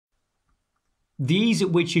The ease at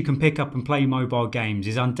which you can pick up and play mobile games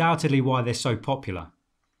is undoubtedly why they're so popular.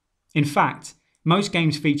 In fact, most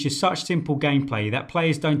games feature such simple gameplay that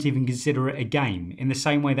players don't even consider it a game in the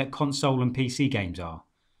same way that console and PC games are.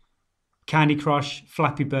 Candy Crush,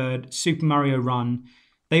 Flappy Bird, Super Mario Run,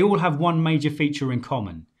 they all have one major feature in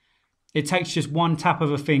common. It takes just one tap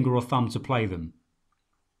of a finger or thumb to play them.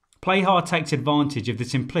 Playhard takes advantage of the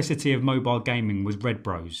simplicity of mobile gaming with Red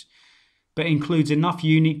Bros, but includes enough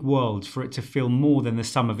unique worlds for it to feel more than the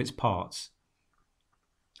sum of its parts.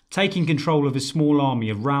 Taking control of a small army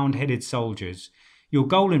of round-headed soldiers, your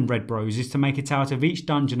goal in Red Bros is to make it out of each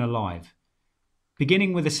dungeon alive.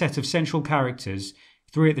 Beginning with a set of central characters,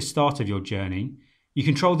 3 at the start of your journey, you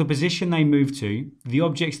control the position they move to, the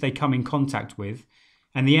objects they come in contact with,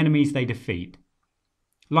 and the enemies they defeat.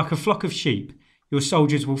 Like a flock of sheep, your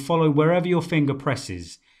soldiers will follow wherever your finger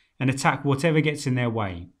presses and attack whatever gets in their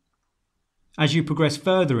way. As you progress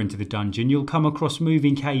further into the dungeon, you'll come across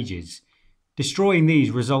moving cages. Destroying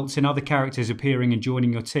these results in other characters appearing and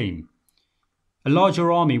joining your team. A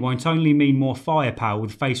larger army won't only mean more firepower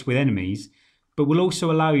faced with enemies, but will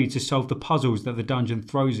also allow you to solve the puzzles that the dungeon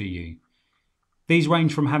throws at you. These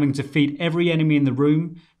range from having to defeat every enemy in the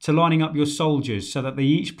room to lining up your soldiers so that they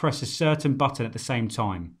each press a certain button at the same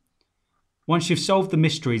time. Once you've solved the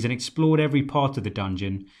mysteries and explored every part of the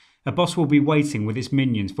dungeon, a boss will be waiting with its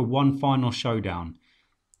minions for one final showdown.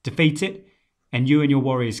 Defeat it, and you and your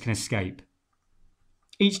warriors can escape.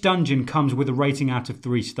 Each dungeon comes with a rating out of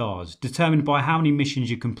 3 stars, determined by how many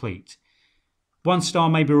missions you complete. 1 star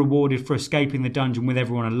may be rewarded for escaping the dungeon with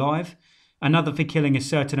everyone alive, another for killing a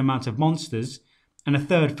certain amount of monsters, and a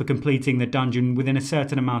third for completing the dungeon within a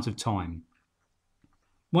certain amount of time.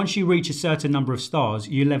 Once you reach a certain number of stars,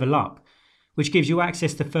 you level up, which gives you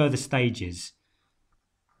access to further stages.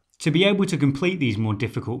 To be able to complete these more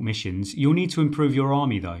difficult missions, you'll need to improve your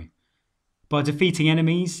army though. By defeating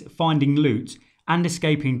enemies, finding loot, and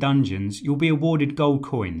escaping dungeons, you'll be awarded gold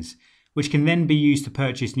coins, which can then be used to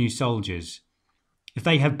purchase new soldiers. If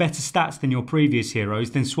they have better stats than your previous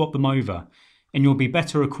heroes, then swap them over, and you'll be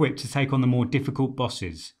better equipped to take on the more difficult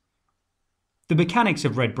bosses. The mechanics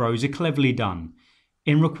of Red Bros are cleverly done.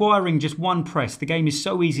 In requiring just one press, the game is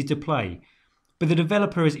so easy to play, but the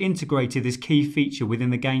developer has integrated this key feature within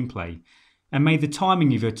the gameplay and made the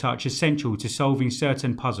timing of your touch essential to solving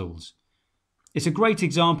certain puzzles. It's a great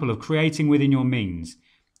example of creating within your means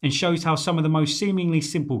and shows how some of the most seemingly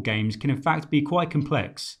simple games can in fact be quite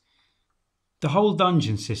complex. The whole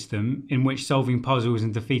dungeon system, in which solving puzzles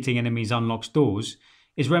and defeating enemies unlocks doors,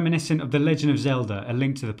 is reminiscent of The Legend of Zelda: A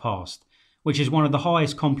Link to the Past, which is one of the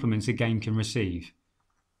highest compliments a game can receive.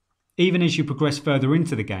 Even as you progress further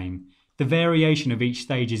into the game, the variation of each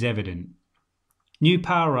stage is evident. New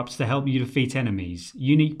power-ups to help you defeat enemies,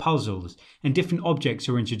 unique puzzles, and different objects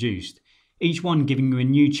are introduced, each one giving you a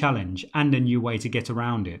new challenge and a new way to get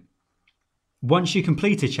around it. Once you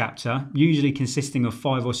complete a chapter, usually consisting of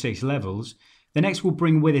 5 or 6 levels, the next will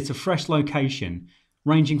bring with it a fresh location,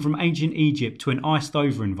 ranging from ancient Egypt to an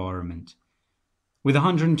iced-over environment. With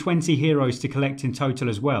 120 heroes to collect in total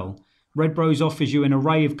as well, Red Bros offers you an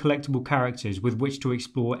array of collectible characters with which to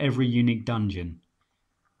explore every unique dungeon.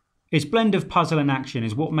 Its blend of puzzle and action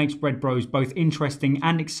is what makes Red Bros both interesting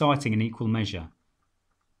and exciting in equal measure.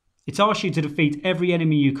 It asks you to defeat every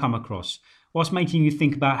enemy you come across, whilst making you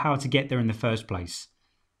think about how to get there in the first place.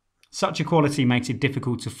 Such a quality makes it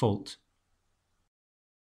difficult to fault.